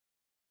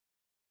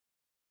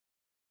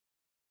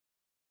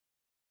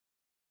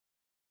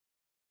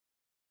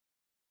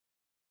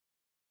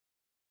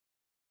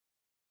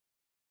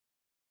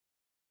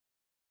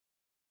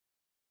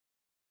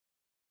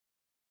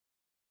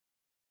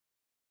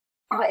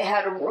I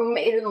had a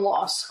roommate in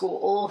law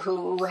school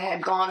who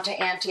had gone to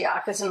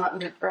Antioch as an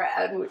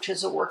undergrad, which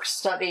is a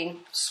work-study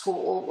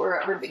school where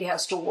everybody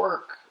has to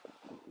work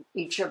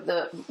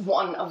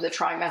one of the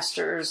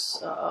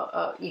trimesters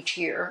each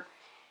year.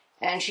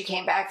 And she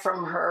came back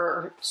from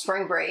her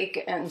spring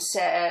break and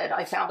said,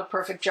 I found a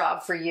perfect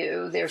job for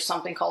you. There's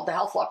something called the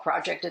Health Law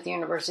Project at the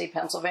University of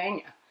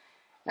Pennsylvania.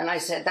 And I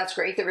said, that's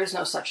great. There is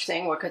no such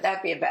thing. What could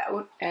that be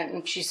about?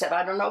 And she said,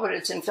 I don't know, but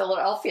it's in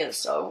Philadelphia,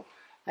 so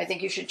I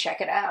think you should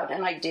check it out.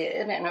 And I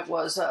did, and it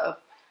was a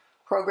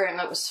program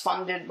that was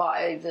funded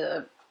by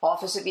the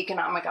Office of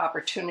Economic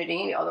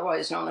Opportunity,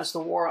 otherwise known as the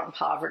War on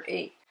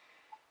Poverty,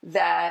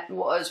 that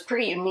was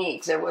pretty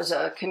unique. There was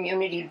a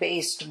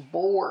community-based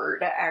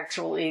board,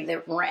 actually,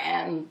 that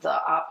ran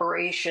the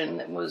operation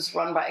that was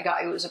run by a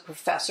guy who was a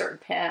professor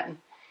at Penn.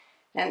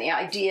 And the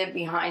idea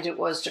behind it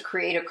was to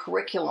create a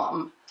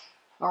curriculum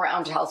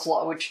around health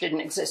law, which didn't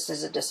exist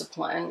as a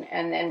discipline,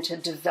 and then to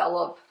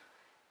develop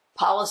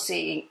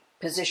policy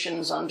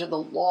positions under the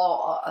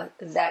law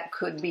that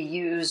could be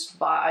used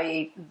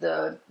by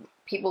the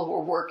people who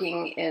are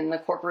working in the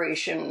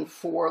Corporation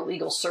for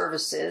Legal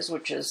Services,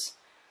 which is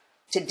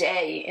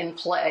today in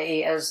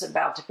play as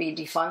about to be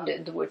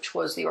defunded, which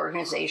was the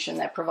organization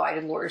that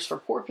provided lawyers for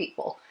poor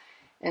people.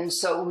 And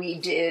so we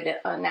did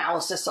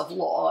analysis of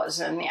laws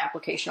and the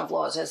application of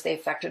laws as they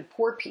affected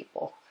poor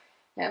people.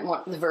 And one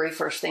of the very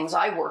first things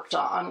I worked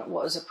on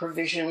was a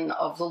provision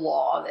of the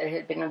law that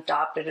had been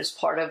adopted as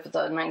part of the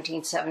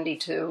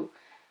 1972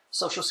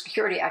 Social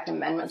Security Act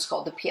amendments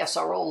called the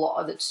PSRO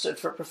law, that stood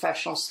for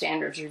Professional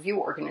Standards Review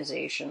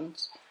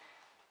Organizations,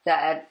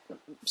 that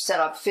set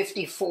up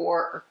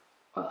 54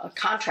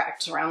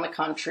 contracts around the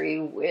country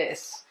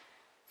with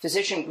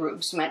physician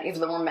groups. Many of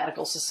them were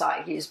medical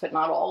societies, but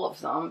not all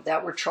of them,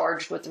 that were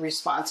charged with the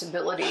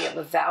responsibility of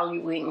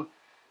evaluating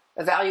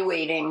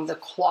the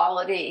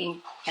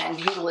quality and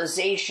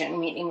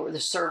utilization, meaning were the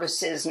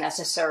services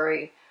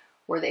necessary,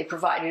 were they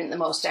provided in the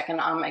most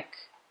economic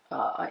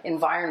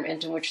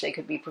environment in which they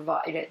could be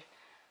provided.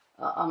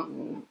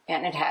 And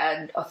it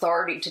had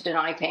authority to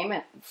deny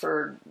payment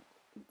for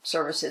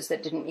services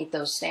that didn't meet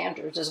those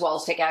standards, as well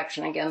as take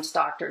action against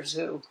doctors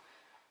who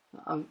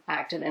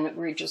acted in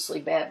egregiously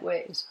bad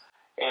ways.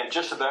 And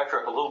just to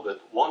backtrack a little bit,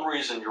 one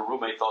reason your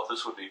roommate thought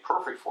this would be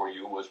perfect for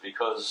you was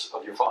because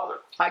of your father.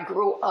 I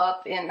grew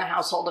up in the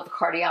household of a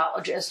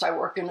cardiologist. I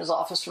worked in his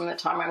office from the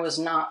time I was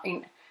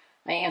 9.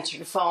 I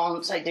answered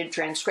phones, I did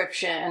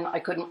transcription. I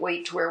couldn't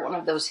wait to wear one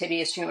of those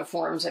hideous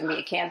uniforms and be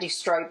a candy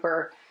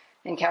striper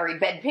and carry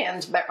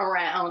bedpans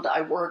around. I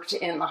worked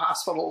in the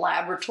hospital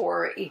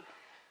laboratory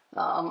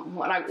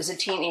when I was a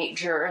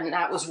teenager, and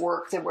that was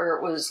work where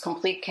it was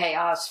complete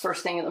chaos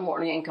first thing in the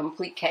morning and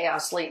complete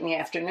chaos late in the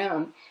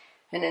afternoon.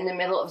 And in the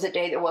middle of the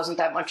day, there wasn't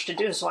that much to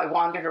do, so I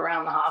wandered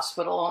around the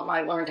hospital, and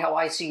I learned how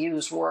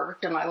ICUs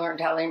worked, and I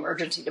learned how the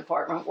emergency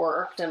department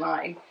worked, and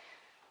I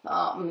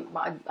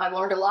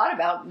learned a lot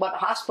about what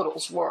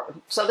hospitals were.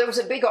 So there was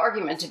a big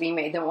argument to be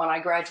made that when I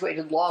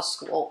graduated law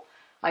school,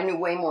 I knew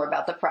way more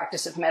about the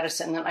practice of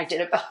medicine than I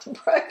did about the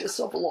practice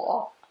of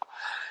law.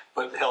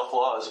 But health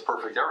law is a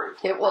perfect area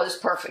for you. It was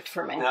perfect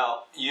for me.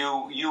 Now,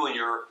 you and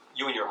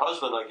your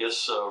husband, I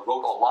guess,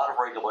 wrote a lot of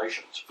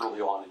regulations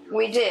early on in your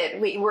We did.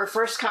 We were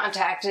first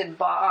contacted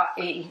by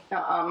a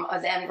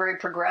then very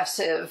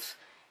progressive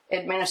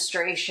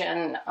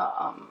administration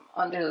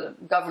under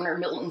Governor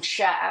Milton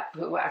Schaap,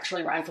 who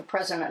actually ran for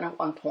president at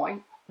one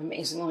point,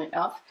 amazingly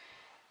enough,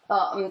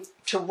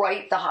 to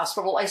write the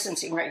hospital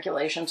licensing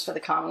regulations for the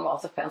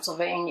Commonwealth of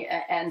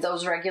Pennsylvania. And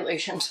those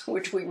regulations,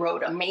 which we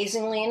wrote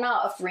amazingly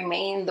enough,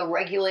 remain the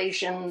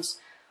regulations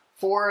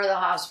for the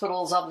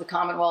hospitals of the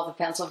Commonwealth of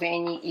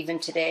Pennsylvania even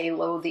today,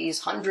 lo these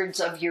hundreds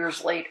of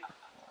years later.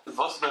 It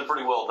must have been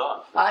pretty well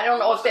done. I don't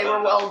know if they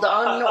were well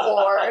done,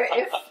 or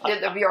if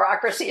the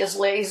bureaucracy is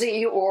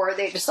lazy, or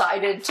they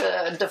decided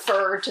to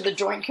defer to the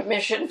Joint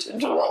Commission to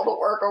do all the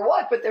work, or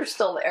what, but they're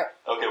still there.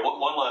 Okay,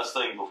 one last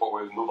thing before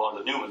we move on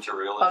to new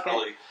material. It's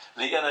really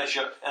the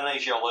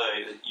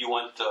NHLA. You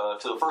went to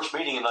the first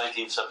meeting in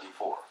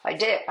 1974. I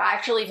did. I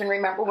actually even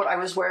remember what I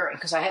was wearing,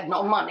 because I had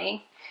no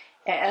money.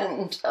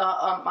 And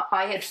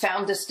I had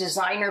found this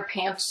designer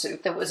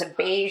pantsuit that was a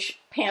beige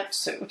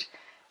pantsuit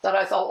that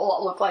I thought, well,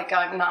 it looked like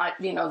I'm not,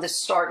 this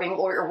starving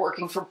lawyer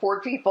working for poor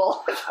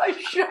people if I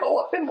show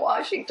up in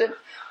Washington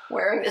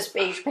wearing this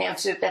beige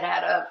pantsuit that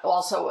had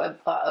also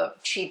a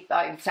cheap,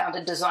 I found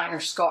a designer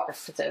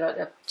scarf,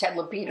 a Ted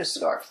Lapidus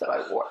scarf that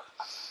I wore.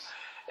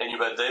 And you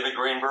met David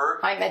Greenberg?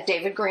 I met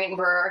David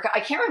Greenberg.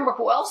 I can't remember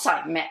who else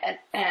I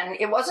met, and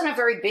it wasn't a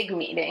very big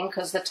meeting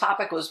because the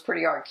topic was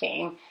pretty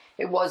arcane.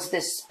 It was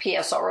this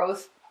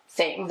PSRO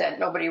thing that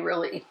nobody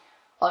really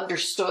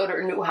understood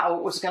or knew how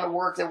it was going to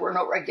work. There were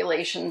no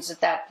regulations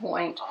at that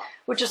point,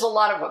 which is a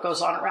lot of what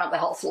goes on around the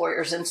health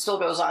lawyers and still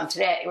goes on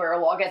today, where a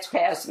law gets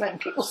passed and then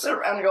people sit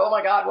around and go, oh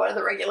my God, what are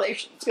the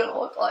regulations going to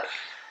look like?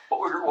 What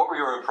were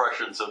your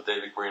impressions of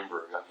David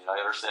Greenberg? I mean, I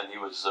understand he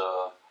was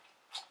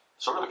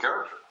sort of a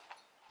character.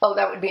 Oh,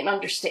 that would be an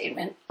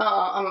understatement.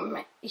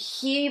 My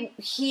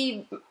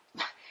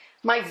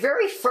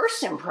very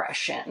first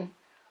impression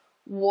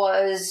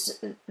was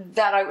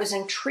that I was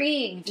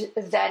intrigued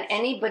that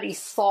anybody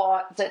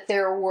thought that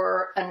there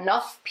were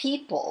enough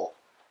people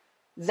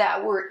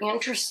that were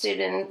interested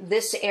in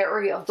this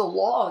area of the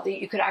law that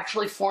you could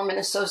actually form an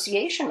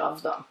association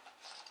of them.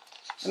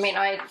 I mean,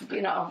 I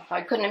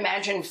couldn't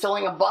imagine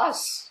filling a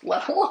bus,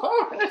 let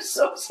alone an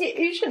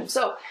association.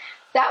 So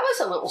that was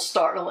a little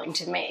startling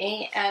to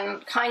me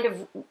and kind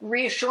of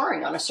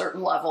reassuring on a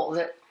certain level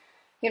that,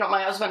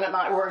 my husband and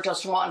I weren't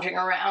just wandering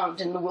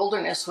around in the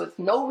wilderness with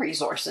no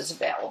resources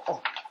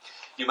available.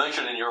 You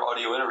mentioned in your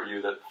audio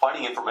interview that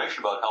finding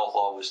information about health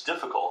law was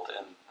difficult,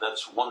 and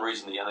that's one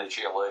reason the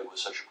NHLA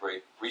was such a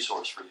great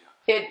resource for you.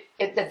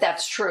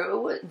 That's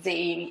true.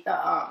 The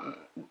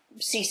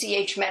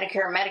CCH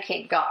Medicare and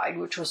Medicaid Guide,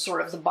 which was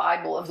sort of the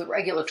Bible of the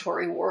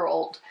regulatory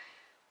world,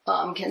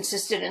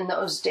 consisted in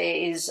those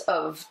days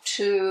of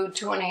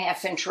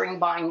 2.5-inch ring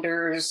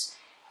binders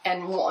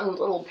and one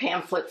little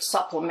pamphlet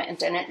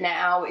supplement. And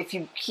now, if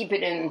you keep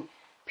it in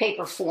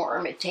paper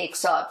form, it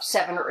takes up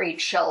 7 or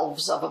 8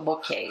 shelves of a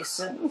bookcase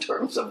in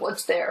terms of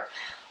what's there.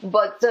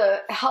 But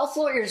the health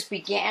lawyers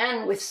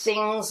began with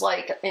things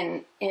like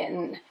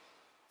in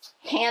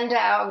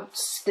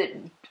handouts that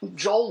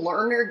Joel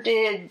Lerner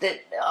did,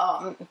 that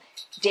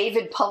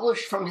David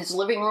published from his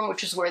living room,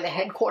 which is where the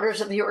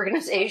headquarters of the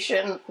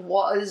organization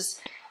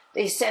was.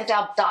 They sent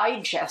out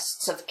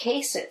digests of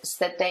cases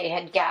that they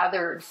had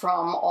gathered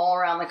from all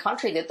around the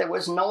country, that there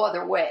was no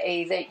other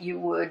way that you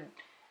would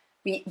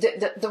be,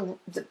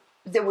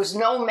 there was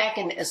no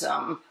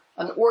mechanism,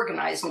 an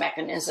organized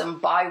mechanism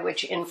by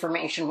which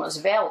information was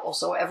available.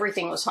 So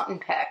everything was hunt and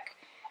peck.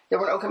 There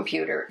were no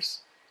computers.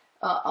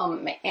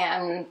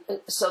 And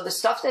so the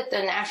stuff that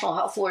the national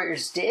health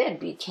lawyers did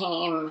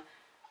became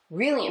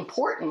really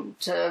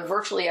important to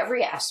virtually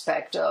every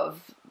aspect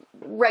of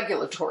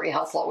regulatory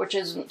health law, which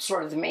is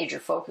sort of the major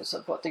focus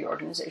of what the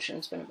organization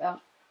has been about.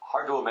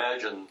 Hard to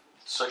imagine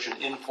such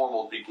an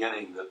informal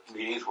beginning, that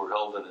meetings were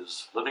held in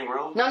his living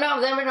room? No,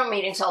 there were no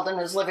meetings held in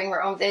his living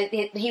room.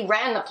 He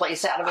ran the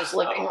place out of his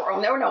living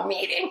room. There were no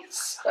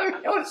meetings.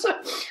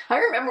 I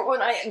remember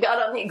when I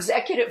got on the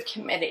executive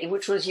committee,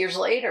 which was years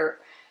later,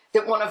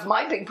 that one of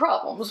my big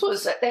problems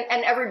was that,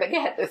 and everybody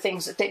had their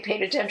things that they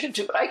paid attention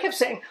to, but I kept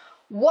saying,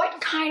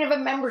 what kind of a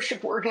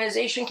membership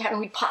organization can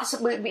we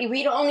possibly be?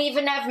 We don't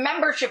even have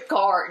membership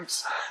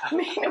cards. I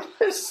mean, it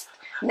was,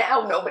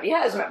 now nobody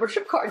has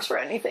membership cards for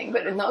anything,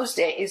 but in those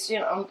days,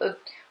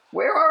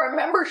 where are our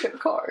membership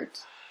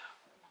cards?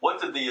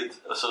 What did the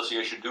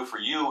association do for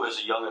you as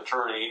a young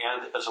attorney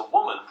and as a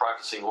woman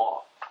practicing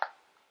law?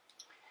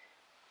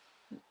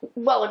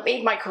 Well, it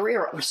made my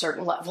career on a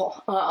certain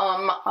level.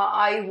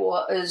 I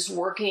was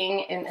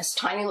working in this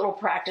tiny little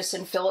practice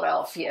in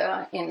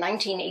Philadelphia in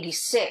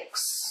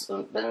 1986.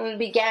 It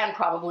began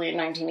probably in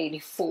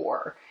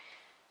 1984.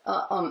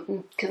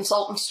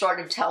 Consultants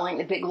started telling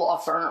the big law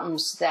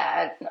firms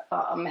that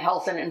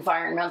health and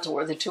environmental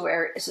were the 2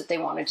 areas that they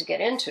wanted to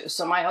get into.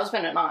 So my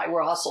husband and I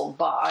were hustled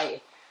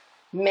by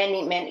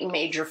many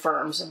major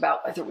firms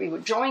about whether we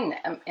would join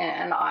them.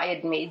 And I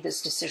had made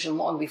this decision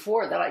long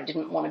before that I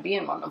didn't want to be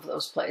in one of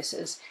those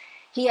places.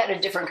 He had a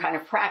different kind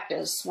of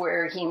practice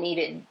where he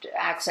needed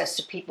access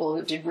to people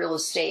who did real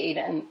estate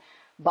and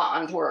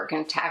bond work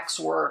and tax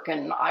work,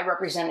 and I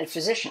represented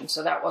physicians,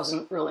 so that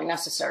wasn't really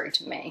necessary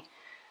to me.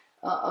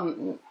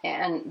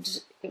 And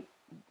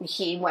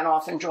he went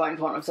off and joined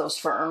one of those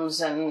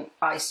firms, and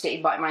I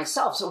stayed by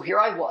myself. So here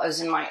I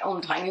was in my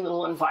own tiny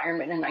little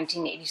environment in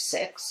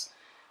 1986,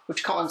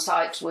 which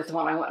coincides with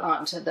when I went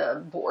on to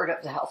the board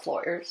of the health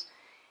lawyers.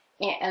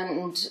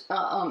 And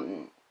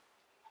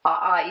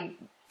I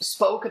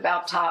spoke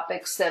about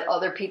topics that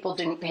other people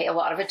didn't pay a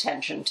lot of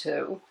attention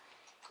to.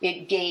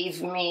 It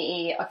gave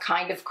me a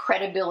kind of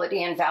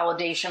credibility and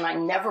validation I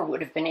never would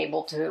have been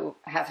able to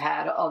have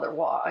had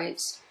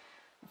otherwise.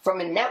 From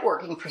a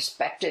networking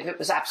perspective, it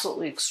was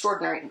absolutely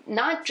extraordinary,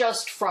 not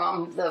just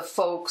from the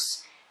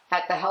folks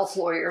at the health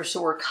lawyers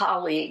who were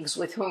colleagues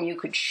with whom you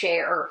could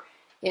share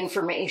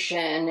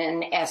information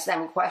and ask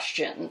them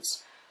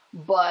questions,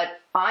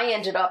 but I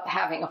ended up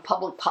having a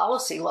public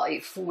policy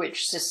life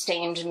which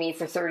sustained me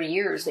for 30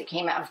 years, that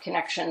came out of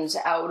connections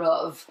out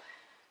of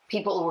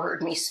people who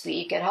heard me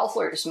speak at health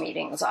lawyers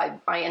meetings. I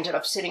ended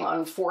up sitting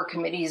on 4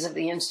 committees of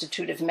the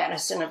Institute of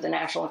Medicine of the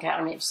National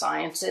Academy of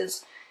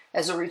Sciences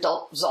as a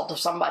result of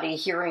somebody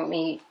hearing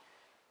me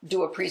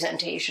do a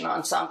presentation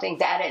on something.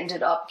 That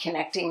ended up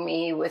connecting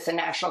me with the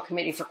National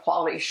Committee for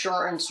Quality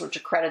Assurance, which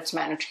accredits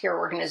managed care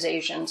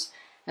organizations.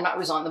 And I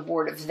was on the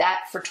board of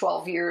that for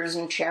 12 years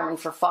and chairman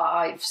for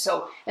 5.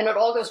 So, and it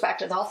all goes back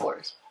to the health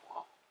lawyers.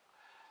 Wow.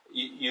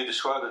 You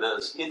describe it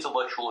as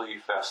intellectually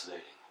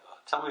fascinating.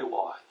 Tell me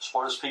why. The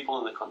smartest people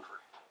in the country.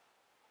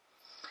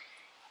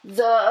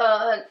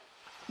 The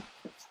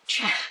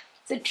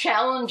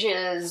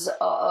challenges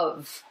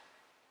of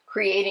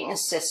creating a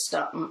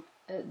system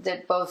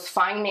that both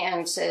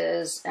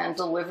finances and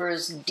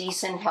delivers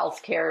decent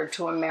health care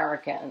to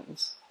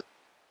Americans,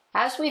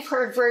 as we've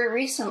heard very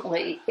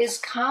recently, is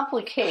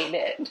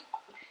complicated.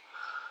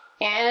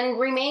 and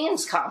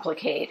remains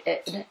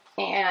complicated.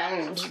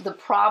 And the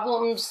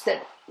problems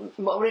that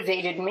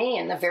motivated me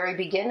in the very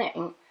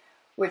beginning,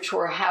 which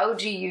were how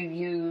do you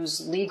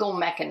use legal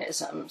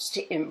mechanisms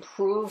to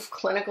improve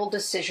clinical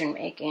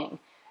decision-making,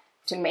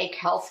 to make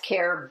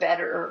healthcare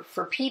better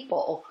for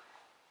people,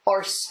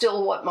 are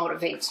still what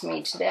motivates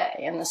me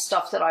today. And the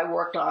stuff that I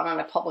worked on in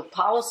a public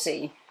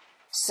policy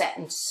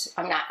sense,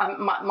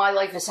 my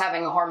life is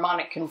having a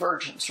harmonic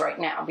convergence right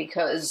now,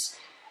 because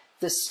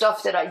the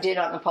stuff that I did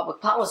on the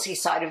public policy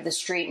side of the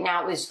street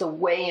now is the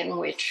way in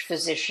which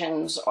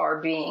physicians are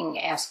being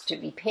asked to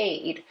be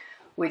paid,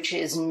 which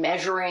is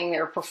measuring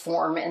their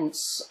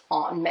performance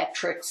on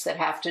metrics that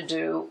have to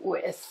do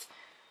with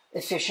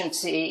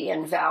efficiency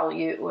and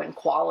value and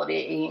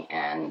quality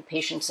and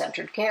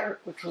patient-centered care,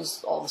 which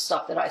was all the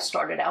stuff that I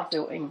started out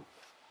doing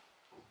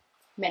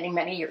many,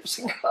 many years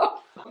ago.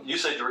 You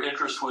said your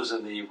interest was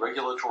in the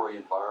regulatory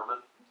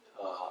environment,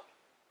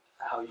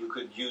 how you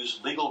could use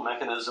legal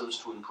mechanisms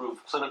to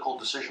improve clinical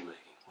decision-making.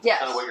 Yes.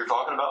 Kind of what you're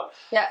talking about?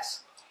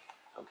 Yes.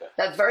 Okay.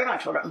 That's very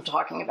much what I'm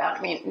talking about.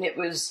 I mean, it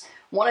was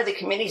one of the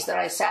committees that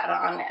I sat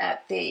on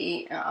at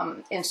the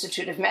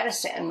Institute of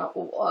Medicine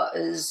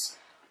was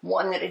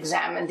one that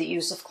examined the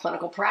use of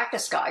clinical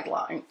practice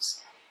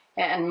guidelines.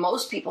 And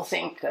most people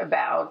think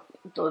about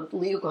the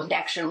legal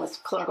connection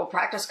with clinical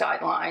practice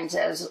guidelines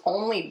as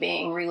only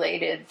being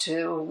related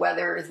to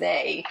whether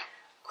they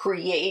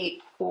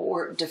create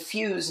or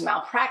diffuse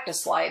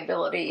malpractice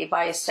liability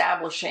by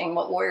establishing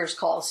what lawyers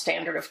call a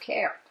standard of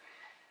care.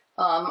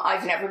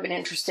 I've never been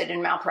interested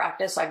in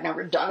malpractice. I've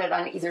never done it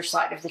on either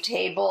side of the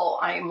table.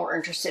 I am more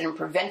interested in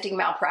preventing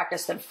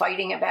malpractice than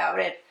fighting about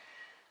it.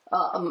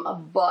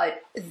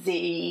 But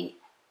the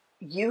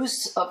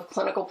use of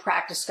clinical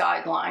practice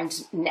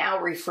guidelines, now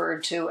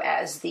referred to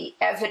as the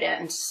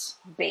evidence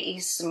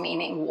base,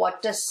 meaning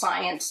what does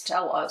science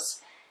tell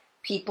us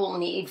people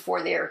need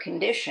for their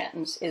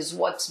conditions, is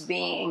what's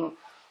being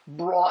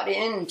brought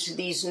into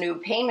these new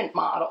payment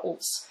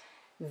models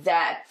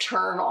that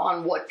turn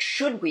on what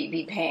should we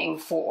be paying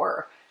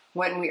for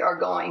when we are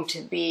going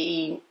to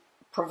be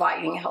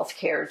providing health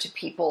care to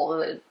people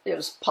that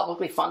is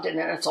publicly funded,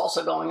 and it's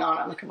also going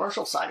on the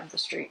commercial side of the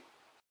street.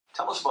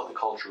 Tell us about the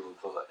culture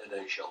of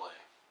NHLA.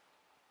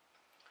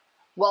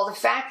 Well, the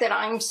fact that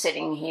I'm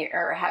sitting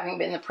here, having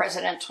been the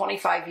president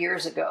 25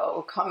 years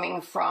ago,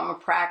 coming from a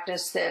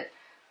practice that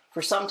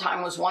for some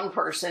time was one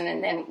person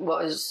and then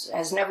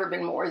has never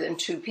been more than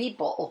two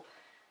people,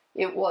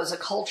 it was a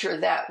culture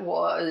that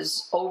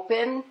was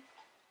open.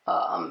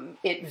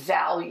 It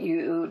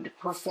valued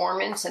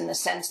performance in the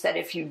sense that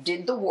if you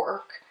did the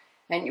work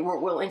and you were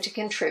willing to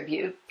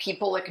contribute,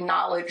 people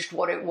acknowledged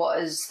what it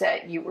was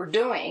that you were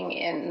doing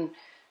in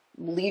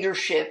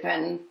leadership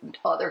and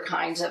other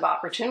kinds of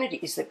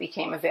opportunities that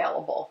became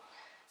available.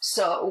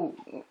 So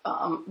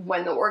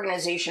when the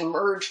organization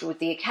merged with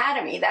the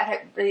Academy,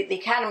 the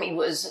Academy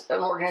was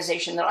an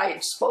organization that I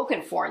had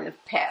spoken for in the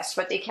past,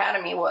 but the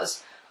Academy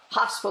was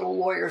hospital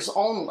lawyers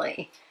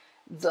only.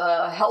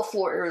 The health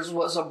lawyers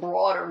was a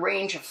broader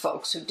range of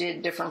folks who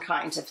did different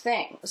kinds of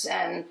things.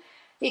 And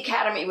the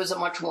Academy was a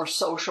much more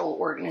social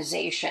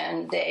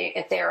organization.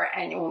 At their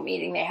annual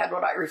meeting, they had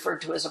what I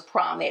referred to as a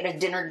prom. They had a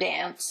dinner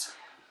dance.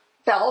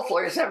 The health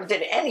lawyers never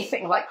did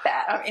anything like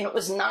that. I mean, it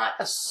was not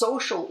a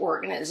social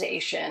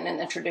organization in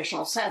the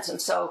traditional sense.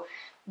 And so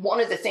one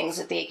of the things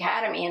that the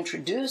Academy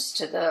introduced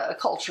to the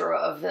culture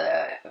of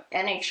the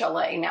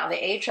NHLA, now the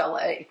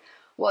HLA,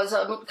 was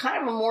a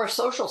kind of a more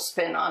social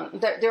spin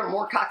on, there are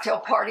more cocktail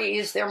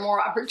parties, there are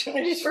more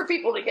opportunities for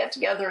people to get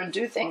together and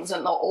do things.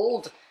 And the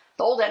old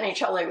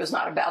NHLA was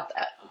not about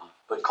that.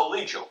 But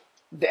collegial.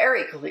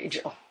 Very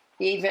collegial.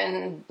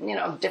 Even,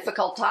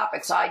 difficult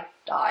topics. I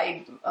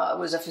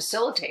was a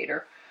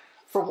facilitator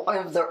for one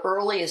of the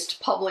earliest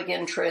public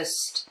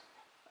interest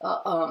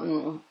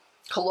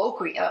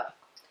colloquia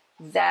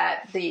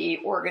that the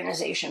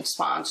organization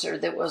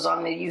sponsored that was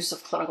on the use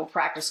of clinical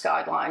practice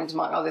guidelines,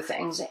 among other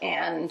things.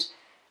 And,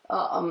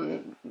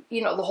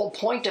 the whole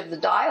point of the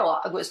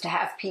dialogue was to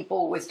have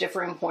people with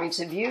differing points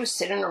of view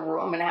sit in a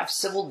room and have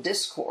civil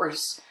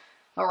discourse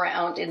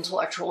around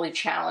intellectually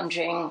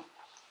challenging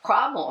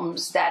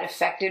problems that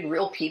affected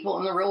real people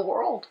in the real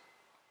world.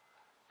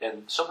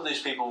 And some of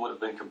these people would have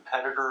been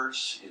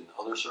competitors in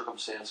other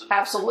circumstances.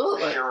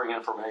 Absolutely. Sharing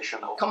information.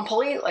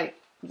 Completely.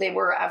 They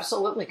were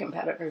absolutely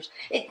competitors.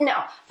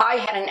 Now, I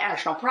had a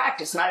national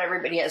practice. Not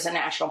everybody has a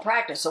national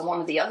practice. So one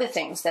of the other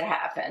things that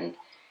happened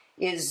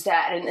is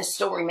that, and this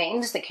still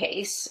remains the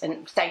case,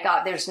 and thank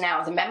God there's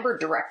now the member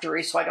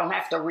directory, so I don't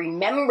have to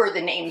remember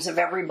the names of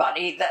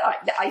everybody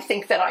that I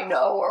think that I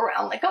know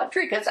around the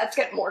country, because that's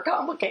getting more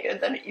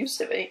complicated than it used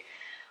to be.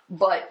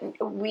 But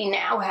we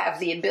now have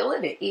the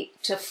ability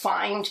to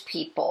find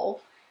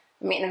people.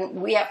 I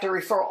mean, we have to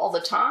refer all the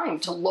time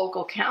to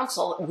local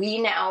counsel. We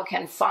now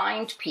can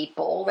find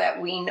people that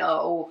we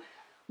know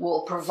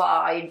will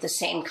provide the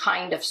same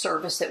kind of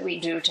service that we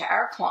do to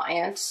our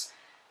clients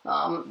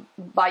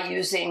by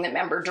using the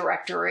member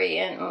directory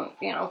and,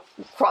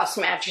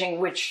 cross-matching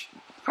which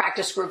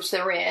practice groups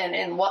they're in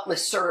and what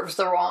listservs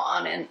they're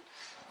on and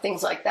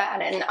things like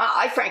that. And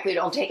I frankly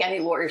don't take any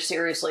lawyer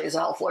seriously as a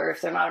health lawyer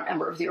if they're not a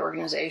member of the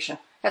organization.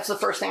 That's the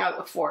first thing I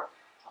look for.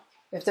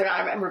 If they're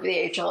not a member of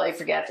the HLA,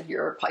 forget it,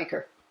 you're a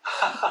piker.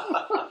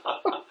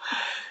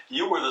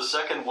 You were the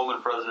second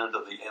woman president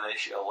of the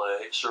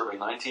NHLA, serving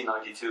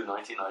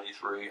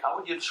 1992-1993. How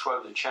would you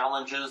describe the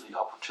challenges, the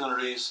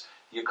opportunities,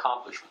 the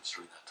accomplishments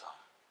during that time?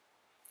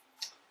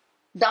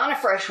 Donna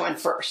Fresh went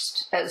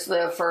first as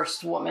the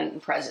first woman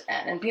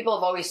president. And people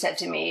have always said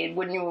to me,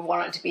 wouldn't you have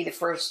wanted to be the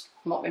first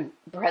woman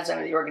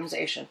president of the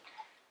organization?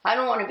 I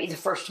don't want to be the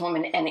first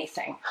woman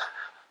anything.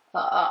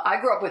 I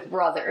grew up with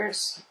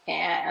brothers,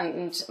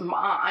 and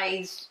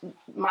my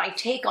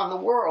take on the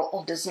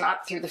world is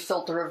not through the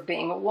filter of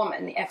being a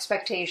woman. The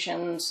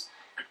expectations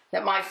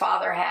that my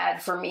father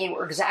had for me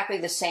were exactly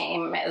the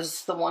same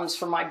as the ones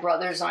for my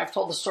brothers. And I've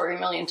told the story a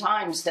million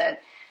times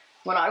that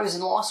when I was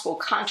in law school,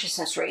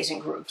 consciousness-raising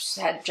groups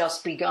had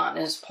just begun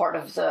as part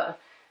of the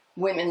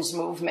women's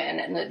movement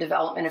and the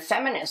development of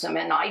feminism,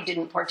 and I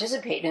didn't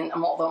participate in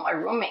them, although my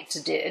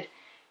roommates did.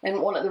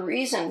 And one of the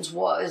reasons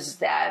was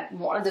that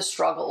one of the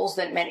struggles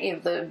that many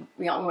of the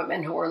young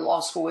women who were in law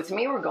school with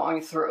me were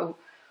going through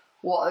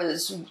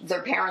was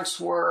their parents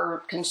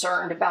were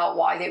concerned about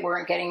why they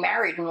weren't getting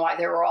married and why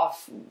they were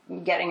off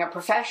getting a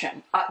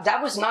profession.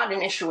 That was not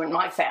an issue in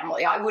my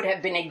family. I would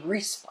have been a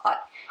grease spot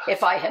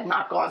if I had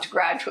not gone to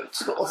graduate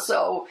school.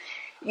 So,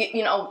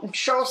 you know,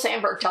 Sheryl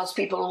Sandberg tells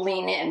people to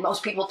lean in.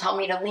 Most people tell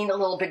me to lean a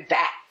little bit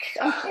back.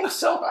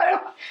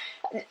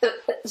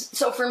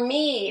 So for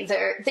me,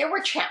 there were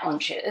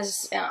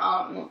challenges,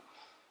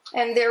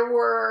 and there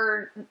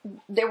were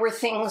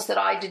things that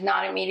I did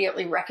not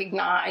immediately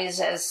recognize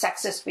as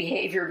sexist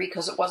behavior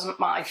because it wasn't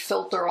my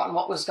filter on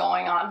what was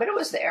going on, but it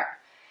was there.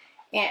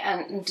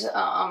 And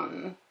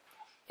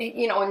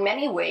you know, in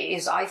many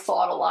ways, I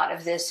thought a lot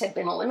of this had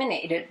been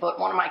eliminated. But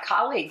one of my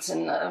colleagues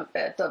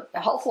at the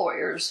health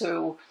lawyers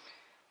who,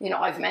 you know,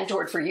 I've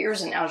mentored for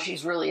years, and now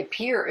she's really a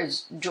peer,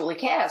 is Julie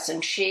Cass,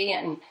 and she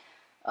and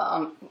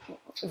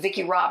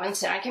Vicki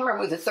Robinson, I can't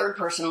remember who the third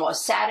person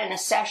was, sat in a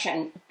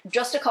session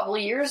just a couple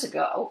of years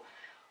ago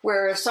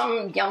where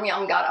some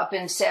yum got up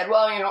and said,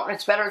 well, you know,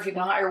 it's better if you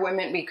can hire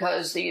women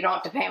because you don't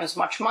have to pay them as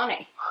much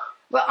money.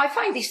 Well, I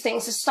find these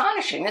things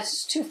astonishing. This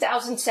is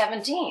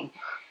 2017.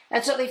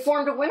 And so they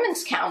formed a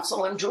women's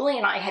council, and Julie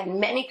and I had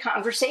many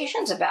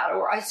conversations about it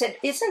where I said,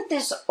 isn't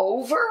this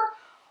over?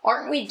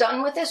 Aren't we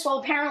done with this? Well,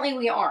 apparently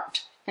we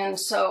aren't. And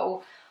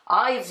so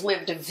I've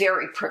lived a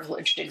very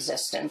privileged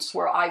existence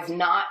where I've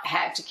not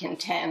had to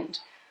contend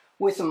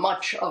with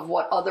much of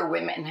what other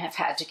women have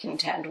had to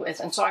contend with.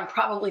 And so I'm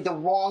probably the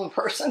wrong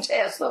person to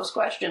ask those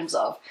questions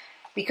of,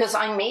 because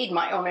I made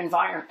my own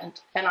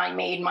environment, and I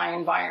made my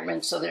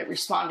environment so that it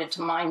responded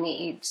to my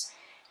needs.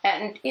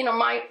 And, you know,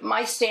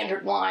 my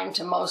standard line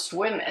to most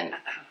women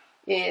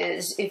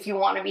is, if you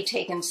want to be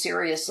taken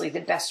seriously, the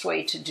best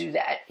way to do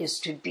that is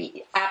to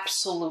be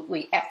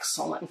absolutely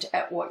excellent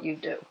at what you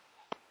do.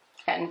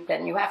 And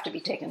then you have to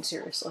be taken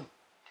seriously.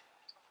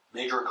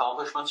 Major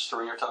accomplishments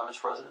during your time as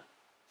president?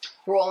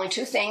 There were only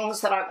two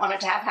things that I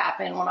wanted to have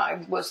happen when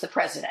I was the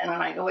president, and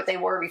I knew what they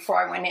were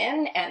before I went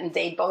in, and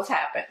they both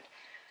happened.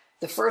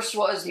 The first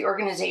was the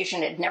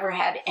organization had never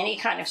had any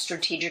kind of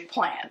strategic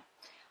plan.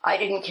 I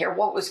didn't care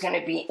what was going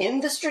to be in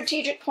the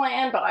strategic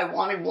plan, but I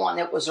wanted one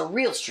that was a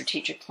real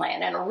strategic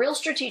plan. And a real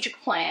strategic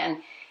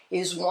plan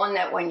is one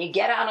that when you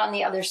get out on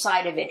the other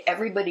side of it,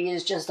 everybody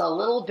is just a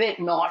little bit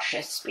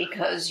nauseous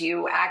because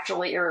you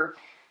actually are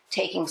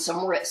taking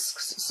some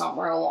risks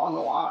somewhere along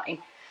the line.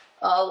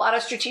 A lot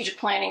of strategic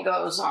planning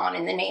goes on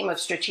in the name of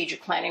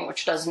strategic planning,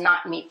 which does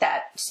not meet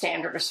that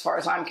standard as far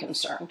as I'm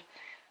concerned.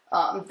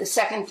 The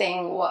second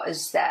thing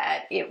was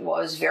that it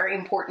was very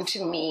important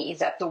to me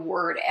that the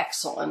word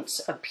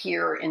excellence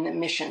appear in the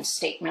mission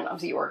statement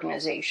of the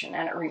organization,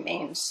 and it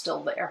remains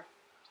still there.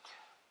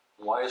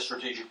 Why a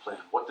strategic plan?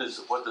 What does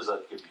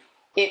that give you?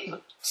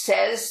 It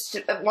says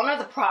one of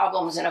the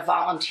problems in a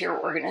volunteer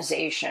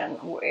organization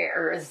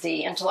where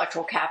the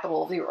intellectual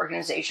capital of the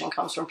organization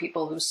comes from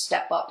people who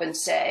step up and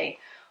say,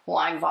 well,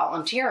 I'm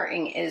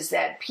volunteering, is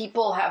that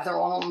people have their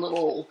own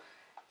little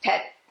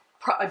pet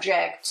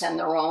projects and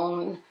their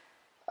own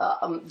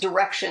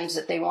directions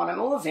that they want to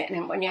move in.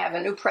 And when you have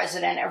a new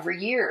president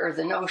every year,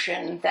 the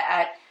notion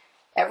that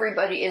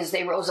everybody, as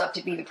they rose up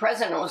to be the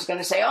president, was going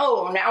to say,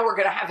 oh, now we're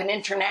going to have an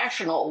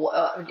international,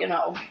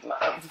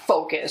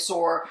 focus,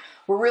 or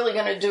we're really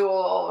going to do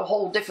a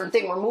whole different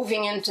thing. We're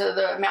moving into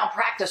the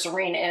malpractice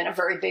arena in a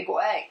very big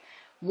way.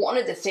 One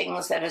of the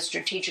things that a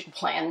strategic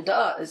plan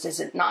does is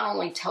it not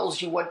only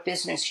tells you what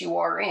business you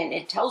are in,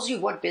 it tells you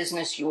what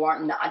business you are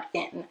not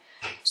in.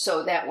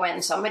 So that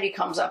when somebody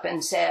comes up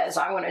and says,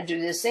 I want to do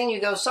this thing,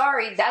 you go,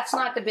 sorry, that's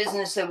not the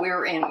business that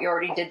we're in. We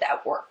already did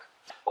that work.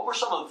 What were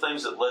some of the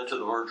things that led to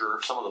the merger,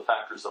 some of the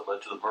factors that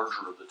led to the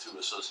merger of the two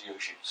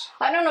associations?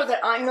 I don't know that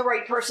I'm the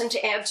right person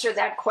to answer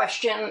that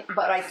question,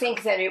 but I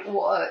think that it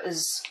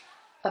was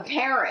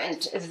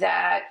apparent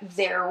that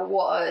there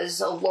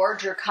was a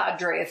larger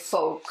cadre of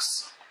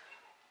folks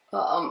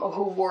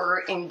who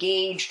were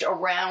engaged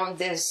around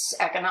this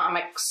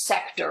economic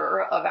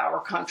sector of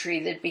our country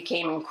that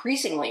became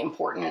increasingly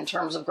important in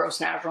terms of gross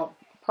national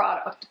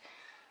product.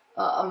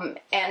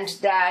 And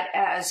that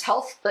as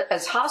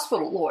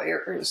hospital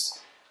lawyers,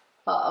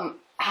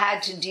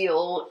 had to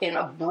deal in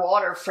a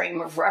broader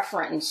frame of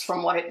reference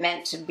from what it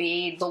meant to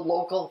be the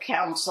local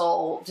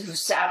counsel who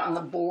sat on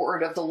the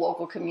board of the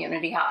local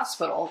community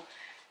hospital.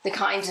 The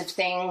kinds of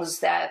things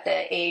that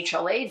the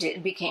AHLA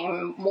did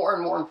became more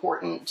and more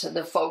important to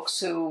the folks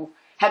who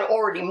had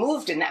already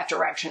moved in that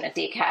direction at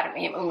the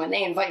academy. And when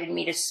they invited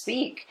me to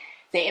speak,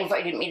 they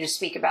invited me to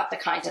speak about the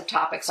kinds of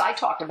topics I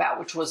talked about,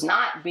 which was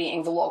not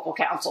being the local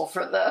counsel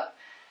for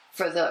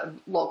the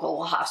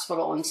local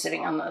hospital and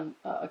sitting on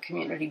the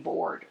community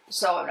board.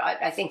 So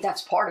I think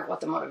that's part of what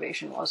the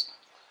motivation was.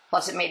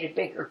 Plus, it made it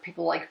bigger.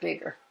 People like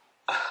bigger.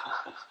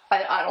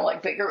 I don't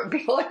like bigger, but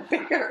people like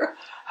bigger.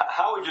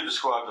 How would you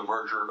describe the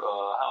merger?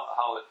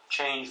 How it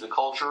changed the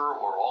culture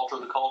or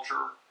altered the culture?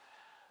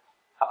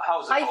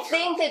 How is the culture? I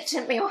think that,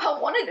 to me,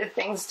 well, one of the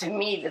things to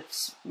me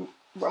that's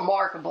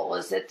remarkable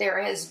is that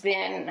there has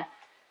been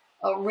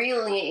a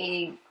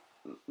really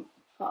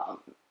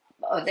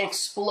an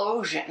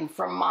explosion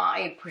from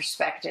my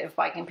perspective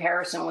by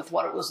comparison with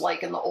what it was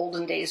like in the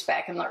olden days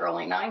back in the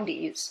early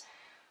 90s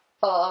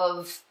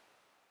of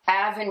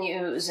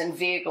avenues and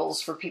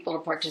vehicles for people to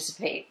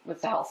participate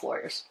with the health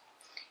lawyers.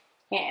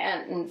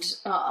 And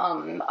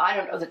I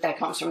don't know that that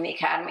comes from the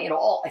academy at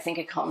all. I think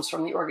it comes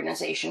from the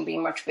organization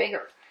being much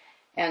bigger.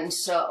 And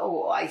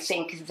so I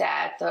think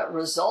that the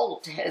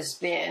result has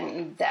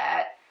been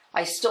that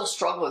I still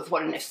struggle with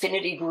what an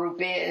affinity group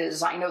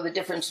is. I know the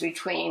difference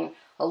between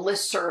a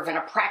listserv and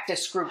a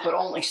practice group, but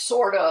only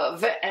sort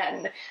of.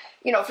 And,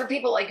 you know, for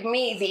people like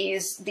me,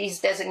 these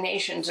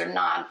designations are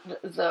not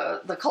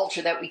the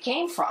culture that we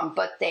came from,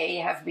 but they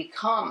have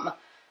become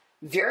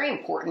very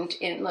important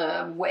in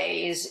the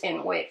ways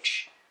in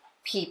which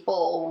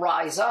people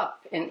rise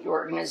up in the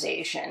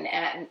organization.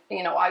 And,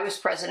 you know, I was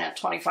president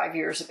 25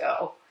 years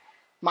ago.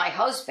 My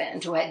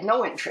husband, who had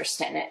no interest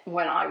in it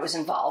when I was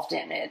involved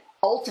in it,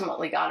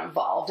 ultimately got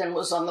involved and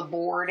was on the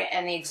board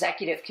and the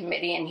executive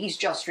committee, and he's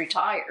just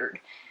retired.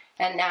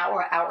 And now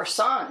our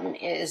son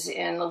is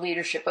in the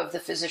leadership of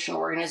the physician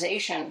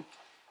organization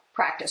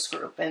practice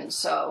group. And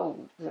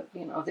so,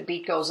 you know, the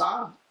beat goes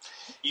on.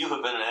 You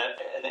have been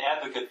an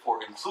advocate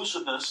for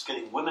inclusiveness,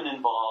 getting women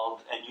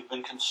involved, and you've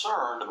been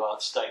concerned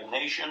about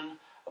stagnation,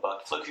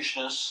 about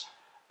cliquishness.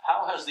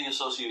 How has the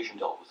association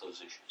dealt with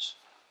those issues?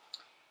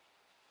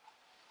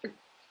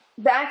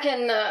 Back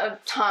in the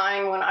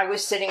time when I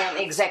was sitting on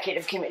the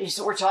executive committee,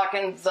 so we're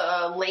talking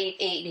the late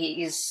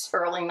 80s,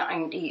 early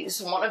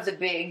 90s, one of the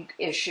big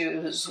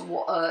issues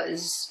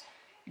was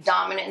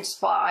dominance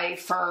by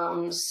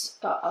firms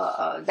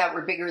that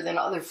were bigger than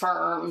other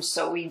firms.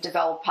 So we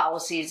developed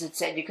policies that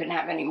said you couldn't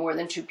have any more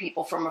than 2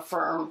 people from a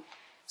firm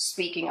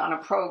speaking on a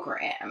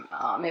program.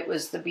 It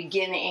was the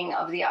beginning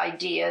of the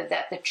idea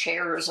that the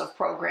chairs of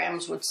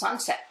programs would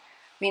sunset.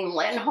 I mean,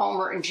 Len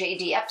Homer and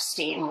J.D.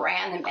 Epstein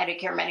ran the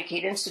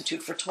Medicare-Medicaid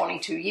Institute for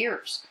 22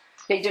 years.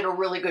 They did a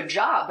really good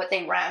job, but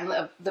they ran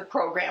the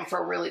program for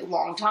a really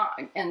long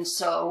time. And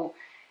so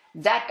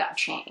that got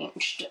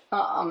changed.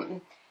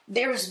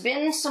 There's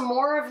been some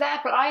more of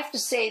that, but I have to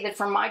say that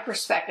from my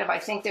perspective, I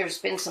think there's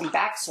been some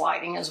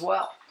backsliding as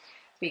well.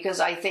 Because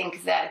I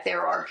think that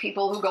there are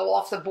people who go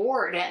off the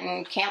board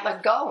and can't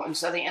let go, and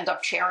so they end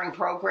up chairing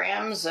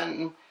programs,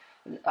 and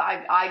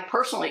I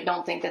personally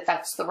don't think that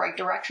that's the right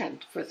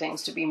direction for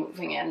things to be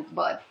moving in,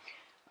 but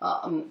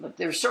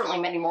there's certainly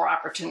many more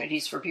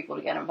opportunities for people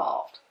to get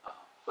involved.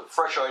 But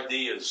fresh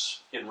ideas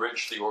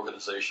enrich the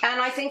organization.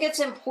 And I think it's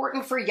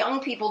important for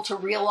young people to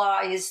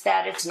realize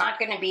that it's not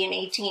going to be an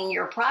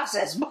 18-year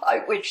process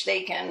by which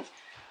they can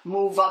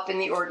move up in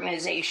the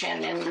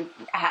organization and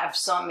have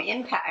some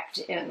impact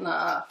in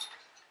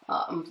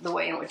the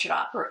way in which it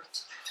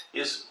operates.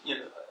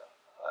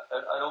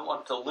 I don't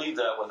want to leave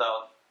that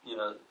without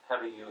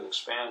having you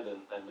expand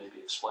and maybe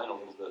explain a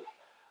little bit.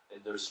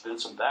 There's been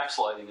some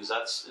backsliding. Is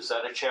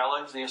that a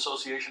challenge the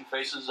association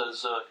faces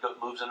as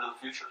it moves into the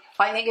future?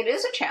 I think it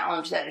is a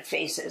challenge that it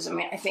faces. I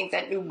mean, I think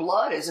that new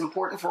blood is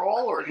important for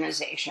all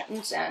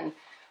organizations, and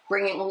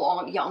bringing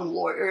along young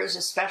lawyers,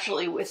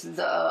 especially with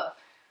the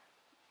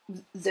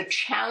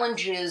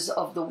challenges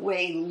of the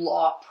way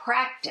law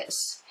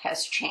practice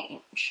has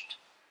changed.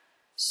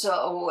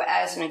 So,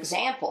 as an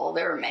example,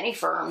 there are many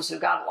firms who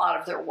got a lot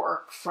of their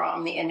work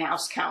from the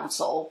in-house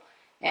counsel,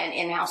 and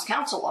in-house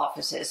counsel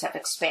offices have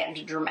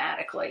expanded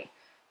dramatically.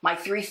 My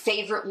 3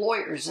 favorite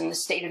lawyers in the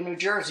state of New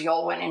Jersey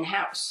all went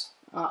in-house.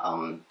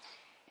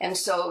 And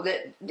so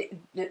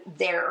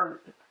the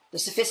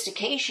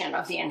sophistication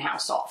of the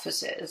in-house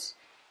offices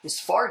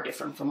is far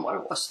different from what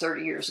it was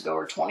 30 years ago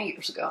or 20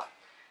 years ago.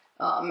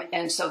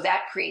 And so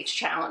that creates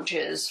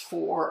challenges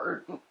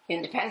for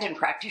independent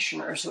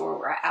practitioners who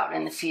are out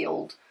in the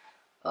field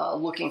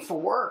looking for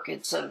work.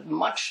 It's a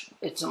much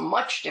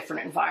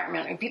different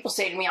environment. And people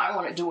say to me, I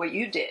want to do what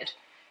you did.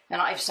 And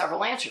I have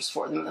several answers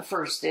for them. The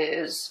first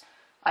is,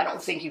 I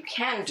don't think you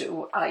can do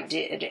what I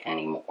did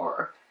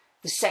anymore.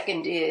 The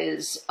second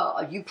is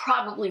you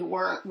probably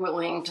weren't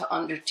willing to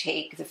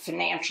undertake the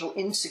financial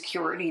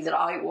insecurity that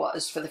I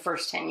was for the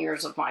first 10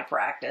 years of my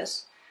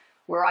practice,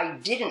 where I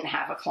didn't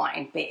have a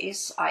client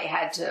base. I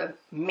had to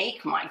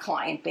make my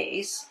client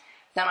base.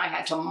 Then I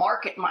had to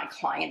market my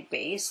client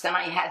base. Then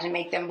I had to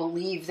make them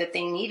believe that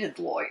they needed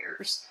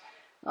lawyers.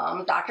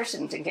 Doctors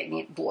didn't think they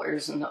needed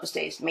lawyers in those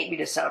days, maybe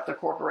to set up their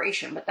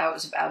corporation, but that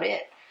was about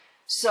it.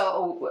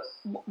 So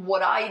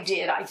what I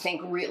did, I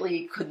think,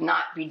 really could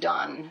not be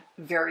done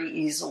very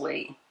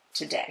easily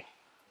today.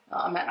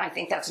 And I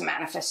think that's a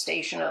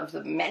manifestation of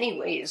the many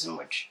ways in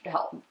which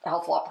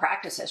health law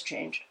practice has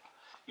changed.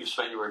 You've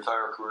spent your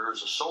entire career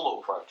as a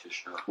solo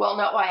practitioner. Well,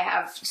 no, I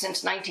have,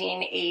 since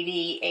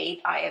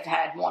 1988, I have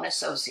had one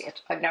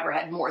associate. I've never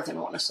had more than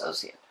one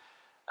associate.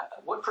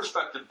 What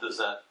perspective does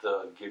that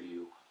give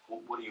you?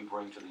 What do you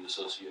bring to the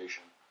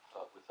association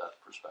with that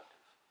perspective?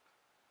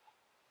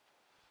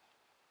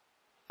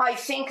 I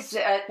think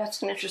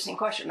that's an interesting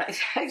question.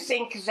 I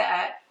think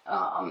that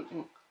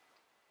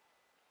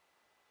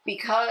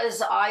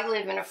because I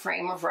live in a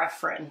frame of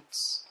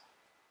reference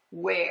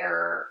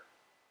where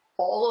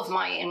all of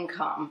my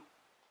income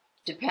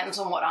depends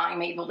on what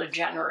I'm able to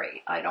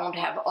generate. I don't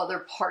have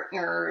other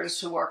partners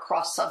who are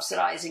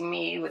cross-subsidizing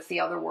me with the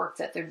other work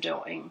that they're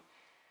doing.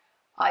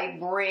 I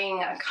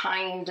bring a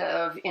kind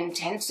of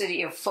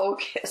intensity of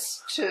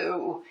focus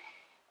to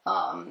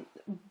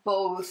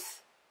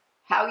both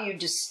how you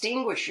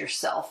distinguish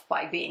yourself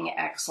by being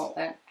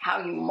excellent, how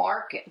you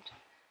market,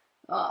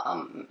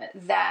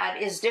 that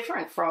is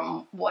different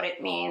from what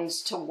it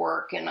means to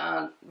work in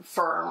a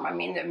firm. I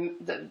mean,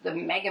 the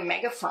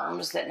mega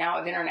firms that now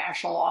have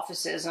international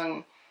offices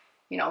and,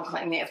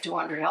 claim they have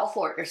 200 health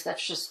lawyers, that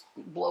just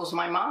blows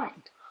my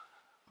mind.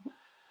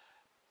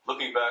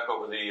 Looking back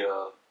over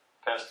the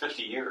past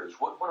 50 years,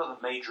 what are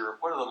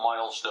the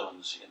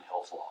milestones in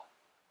health law?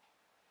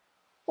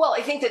 Well,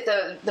 I think that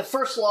the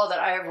first law that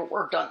I ever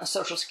worked on, the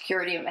Social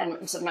Security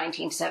Amendments of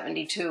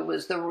 1972,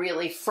 was the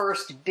really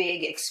first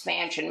big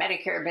expansion.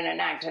 Medicare had been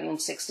enacted in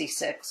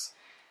 1966,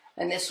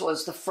 and this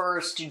was the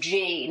first,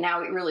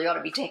 now we really ought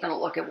to be taking a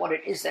look at what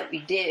it is that we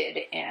did,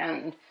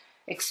 and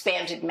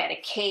expanded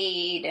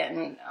Medicaid,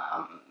 and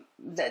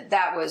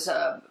that was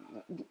a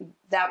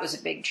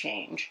big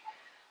change.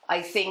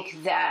 I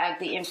think that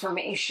the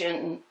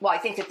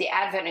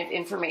advent of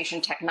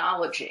information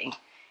technology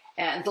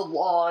and the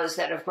laws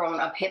that have grown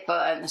up,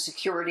 HIPAA and the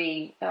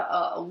security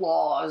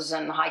laws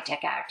and the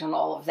HITECH Act and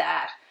all of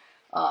that,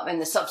 and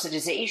the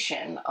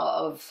subsidization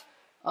of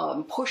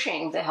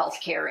pushing the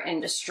healthcare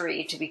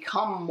industry to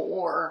become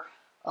more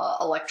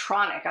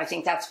electronic, I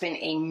think that's been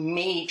a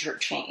major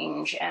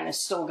change and is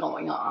still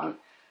going on.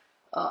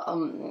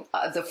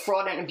 The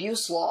fraud and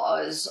abuse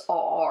laws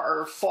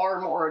are far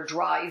more a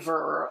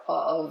driver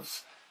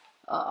of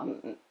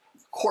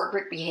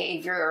corporate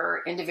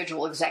behavior,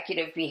 individual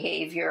executive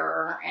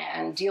behavior,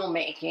 and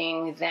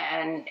deal-making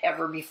than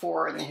ever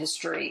before in the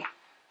history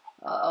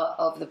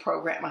of the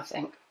program, I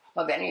think,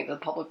 of any of the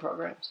public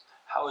programs.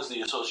 How has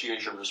the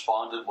association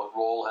responded? What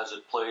role has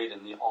it played in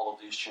all of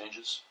these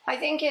changes? I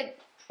think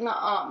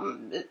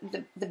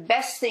the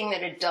best thing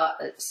that it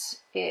does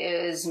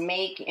is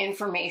make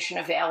information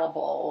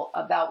available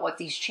about what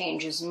these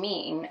changes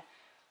mean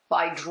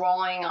by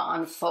drawing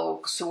on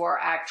folks who are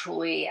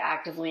actually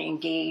actively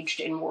engaged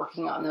in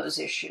working on those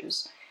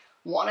issues.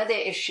 One of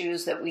the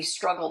issues that we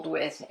struggled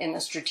with in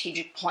the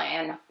strategic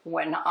plan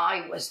when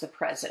I was the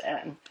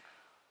president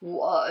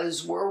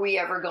was, were we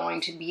ever going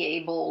to be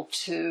able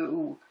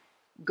to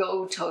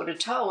go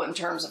toe-to-toe in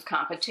terms of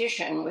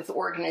competition with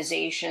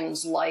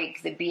organizations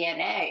like the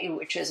BNA,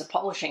 which is a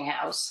publishing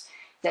house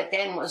that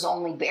then was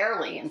only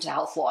barely into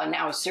health law and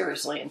now is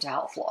seriously into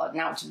health law.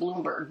 Now it's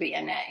Bloomberg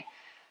BNA.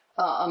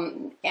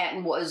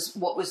 And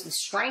what was the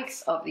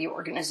strength of the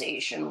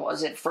organization?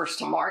 Was it first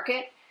to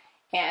market?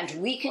 And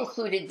we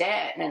concluded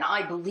then, and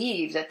I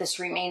believe that this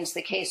remains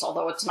the case,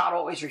 although it's not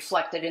always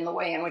reflected in the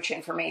way in which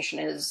information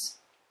is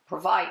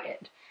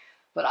provided.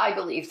 But I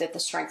believe that the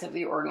strength of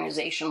the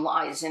organization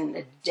lies in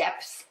the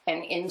depth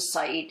and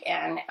insight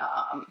and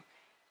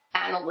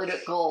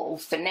analytical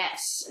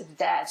finesse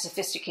that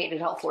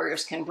sophisticated health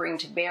lawyers can bring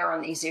to bear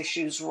on these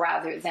issues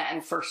rather than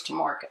first to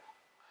market.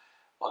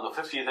 On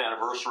the 50th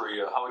anniversary,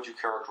 how would you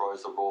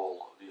characterize the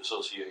role of the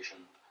association,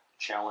 the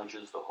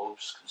challenges, the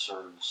hopes,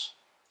 concerns?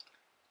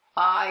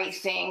 I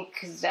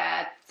think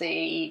that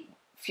the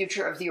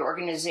future of the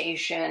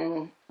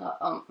organization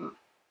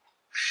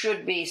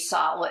should be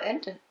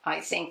solid. I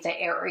think the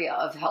area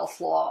of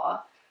health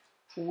law,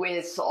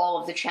 with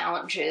all of the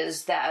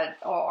challenges that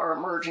are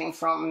emerging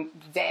from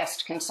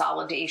vast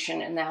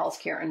consolidation in the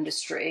healthcare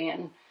industry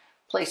and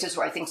places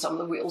where I think some of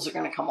the wheels are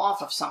going to come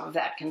off of some of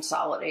that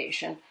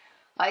consolidation,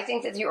 I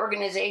think that the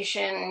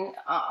organization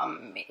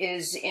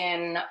is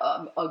in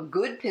a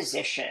good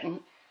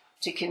position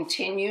to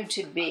continue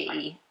to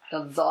be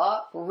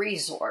the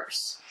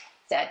resource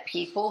that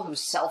people who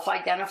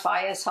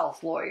self-identify as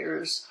health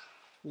lawyers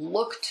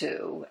look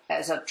to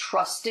as a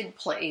trusted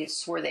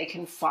place where they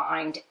can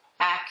find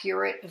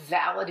accurate,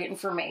 valid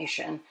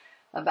information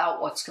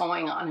about what's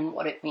going on and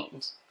what it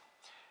means.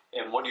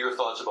 And what are your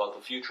thoughts about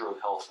the future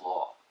of health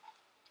law?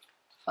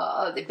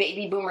 The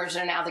baby boomers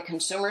are now the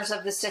consumers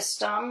of the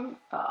system.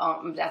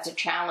 That's a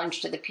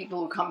challenge to the people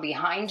who come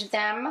behind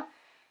them.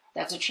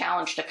 That's a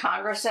challenge to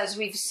Congress, as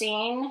we've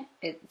seen.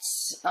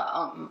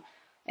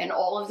 And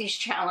all of these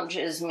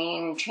challenges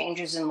mean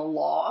changes in the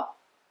law.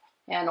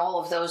 And all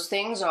of those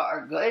things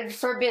are good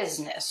for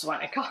business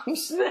when it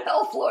comes to the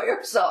health lawyer.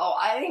 So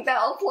I think the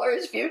health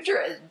lawyer's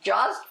future is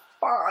just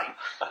fine.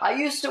 I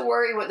used to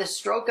worry with a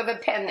stroke of a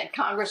pen that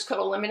Congress could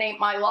eliminate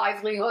my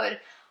livelihood.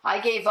 I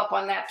gave up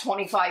on that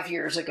 25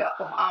 years ago.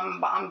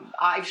 I'm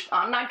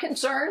not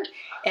concerned,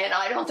 and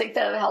I don't think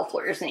that the health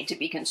lawyers need to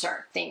be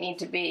concerned. They need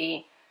to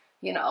be,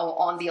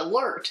 on the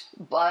alert,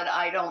 but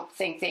I don't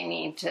think they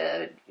need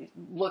to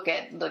look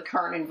at the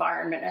current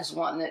environment as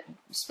one that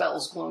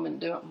spells gloom and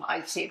doom.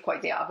 I see it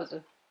quite the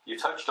opposite. You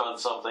touched on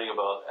something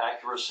about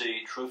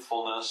accuracy,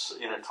 truthfulness,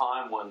 in a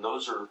time when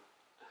those are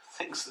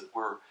things that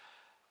we're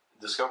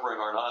discovering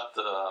are not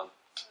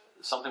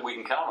something we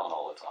can count on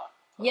all the time.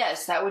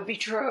 Yes, that would be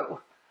true.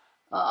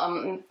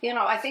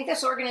 I think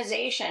this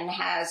organization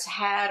has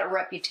had a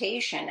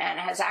reputation and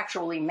has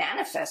actually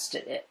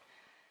manifested it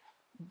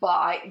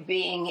by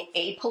being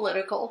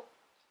apolitical,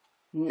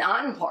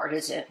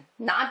 nonpartisan,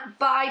 not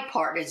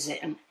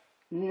bipartisan,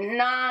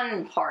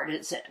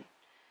 nonpartisan.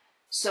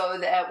 So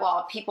that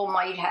while people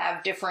might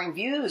have differing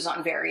views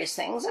on various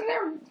things, and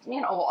there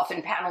are,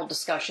 often panel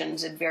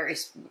discussions at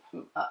various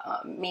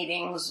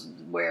meetings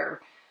where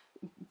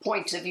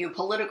points of view,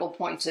 political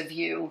points of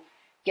view,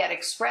 get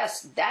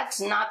expressed, that's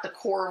not the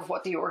core of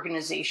what the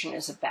organization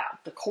is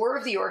about. The core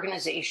of the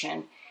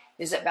organization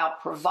is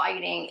about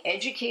providing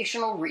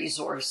educational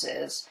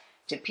resources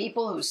to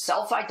people who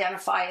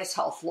self-identify as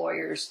health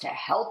lawyers to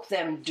help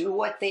them do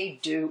what they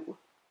do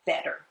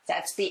better.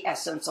 That's the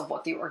essence of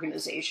what the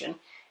organization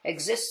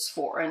exists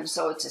for. And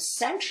so it's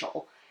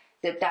essential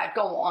that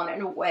go on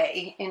in a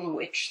way in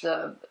which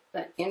the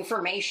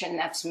information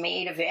that's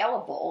made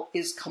available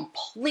is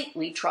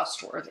completely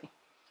trustworthy.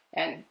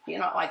 And,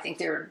 I think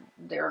there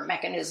are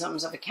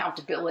mechanisms of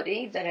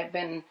accountability that have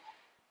been,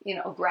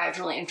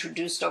 gradually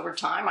introduced over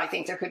time. I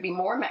think there could be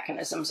more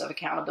mechanisms of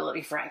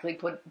accountability, frankly,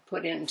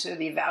 put into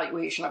the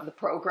evaluation of the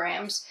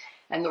programs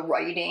and the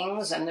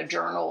writings and the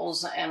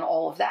journals and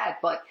all of that.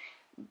 But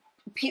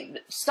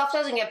stuff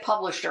doesn't get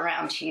published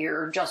around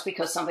here just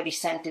because somebody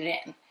sent it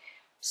in.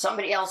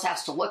 Somebody else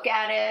has to look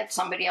at it.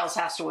 Somebody else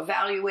has to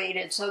evaluate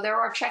it. So there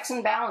are checks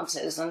and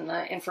balances in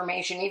the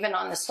information, even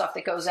on the stuff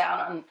that goes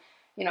out on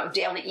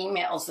daily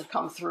emails that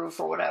come through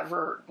for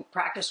whatever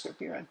practice group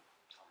you're in.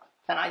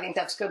 And I think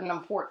that's good and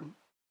important.